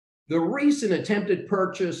The recent attempted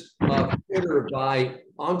purchase of Twitter by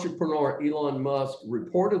entrepreneur Elon Musk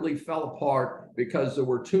reportedly fell apart because there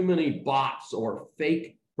were too many bots or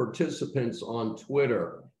fake participants on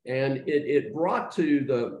Twitter. And it brought to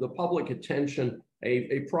the public attention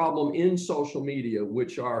a problem in social media,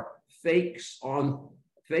 which are fake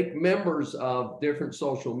members of different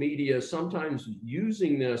social media, sometimes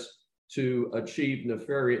using this to achieve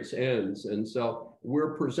nefarious ends. And so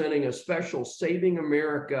we're presenting a special Saving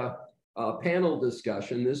America panel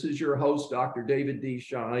discussion. This is your host, Dr. David D.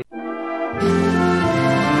 Schein.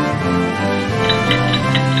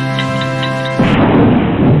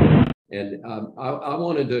 And I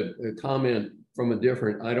wanted to comment from a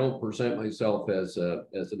different, I don't present myself as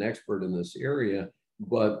an expert in this area,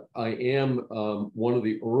 but I am one of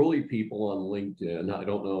the early people on LinkedIn. I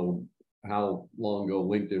don't know how long ago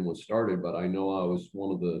LinkedIn was started, but I know I was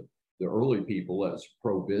one of the early people as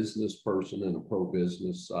pro-business person and a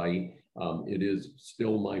pro-business site. It is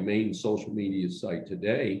still my main social media site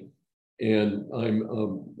today. And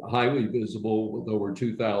I'm highly visible with over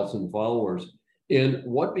 2,000 followers. And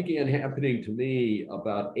what began happening to me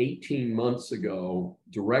about 18 months ago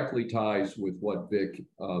directly ties with what Vic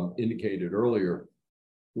indicated earlier,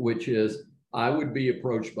 which is I would be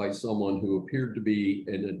approached by someone who appeared to be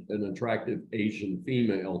an attractive Asian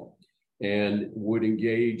female and would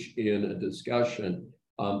engage in a discussion.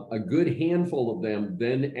 A good handful of them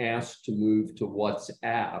then asked to move to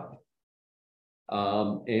WhatsApp.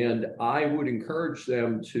 And I would encourage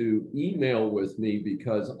them to email with me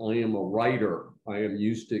because I am a writer. I am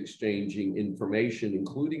used to exchanging information,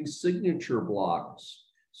 including signature blocks,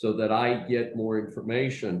 so that I get more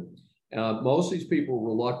information. Most of these people were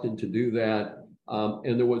reluctant to do that.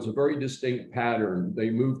 And there was a very distinct pattern.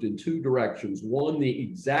 They moved in two directions. One, the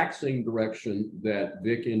exact same direction that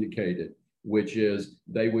Vic indicated, which is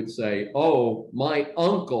they would say, oh, my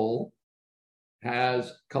uncle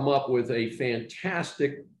has come up with a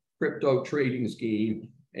fantastic crypto trading scheme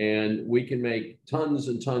and we can make tons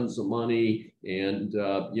and tons of money. And,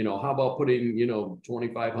 how about putting,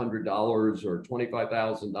 $2,500 or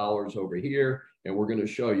 $25,000 over here? And we're going to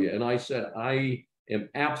show you. And I said, I am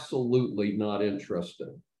absolutely not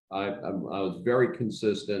interested. I was very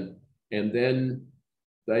consistent. And then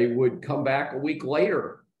they would come back a week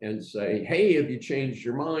later and say, hey, have you changed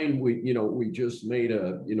your mind? We just made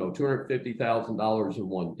 $250,000 in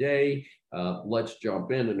one day. Let's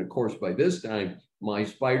jump in. And of course, by this time, my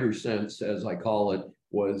spider sense, as I call it,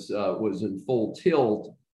 was in full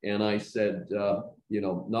tilt. And I said,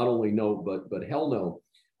 not only no, but hell no.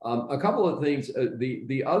 A couple of things.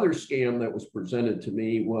 The other scam that was presented to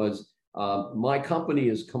me was my company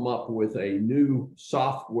has come up with a new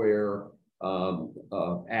software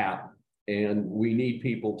app, and we need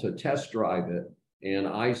people to test drive it. And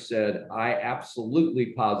I said, I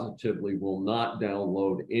absolutely positively will not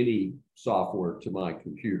download any software to my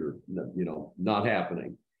computer, not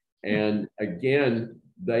happening. And again,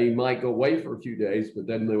 they might go away for a few days, but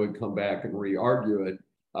then they would come back and re-argue it.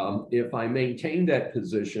 If I maintained that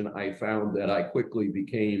position, I found that I quickly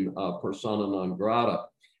became persona non grata.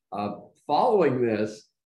 Following this,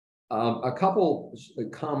 a couple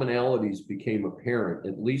commonalities became apparent,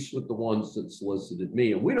 at least with the ones that solicited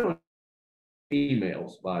me. And we don't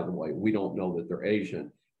emails, by the way. We don't know that they're Asian.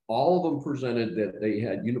 All of them presented that they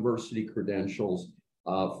had university credentials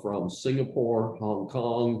from Singapore, Hong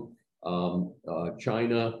Kong,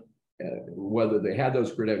 China. Whether they had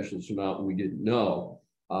those credentials or not, we didn't know.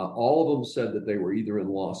 All of them said that they were either in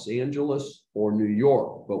Los Angeles or New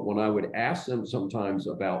York. But when I would ask them sometimes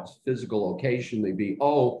about physical location, they'd be,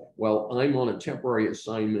 oh, well, I'm on a temporary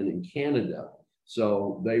assignment in Canada.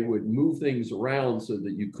 So they would move things around so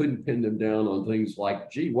that you couldn't pin them down on things like,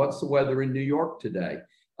 gee, what's the weather in New York today?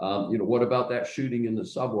 What about that shooting in the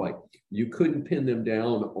subway? You couldn't pin them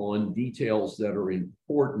down on details that are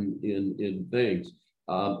important in things.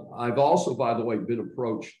 I've also, by the way, been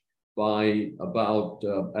approached by about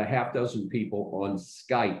a half dozen people on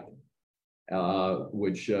Skype,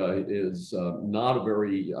 which is not a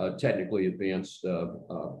very technically advanced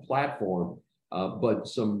platform, but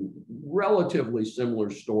some relatively similar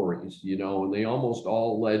stories, and they almost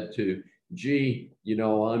all led to, gee,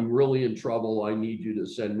 I'm really in trouble. I need you to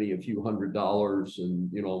send me a few $100s and,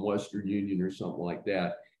 Western Union or something like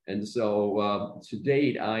that. And so to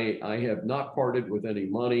date, I have not parted with any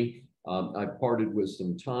money. I've parted with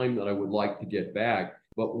some time that I would like to get back.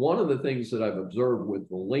 But one of the things that I've observed with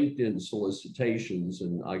the LinkedIn solicitations,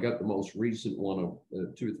 and I got the most recent one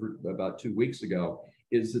about 2 weeks ago,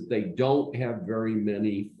 is that they don't have very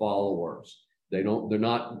many followers. The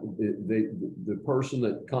person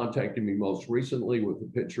that contacted me most recently with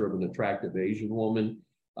a picture of an attractive Asian woman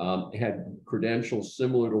had credentials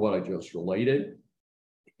similar to what I just related,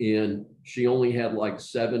 and she only had like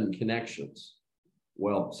 7 connections.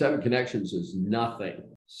 Well, 7 connections is nothing.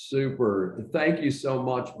 Super. Thank you so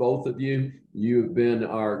much, both of you. You've been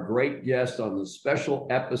our great guests on the special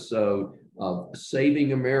episode of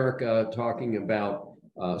Saving America, talking about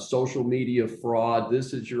social media fraud.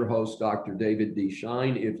 This is your host, Dr. David D.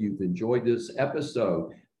 Schein. If you've enjoyed this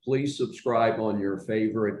episode, please subscribe on your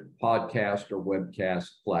favorite podcast or webcast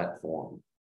platform.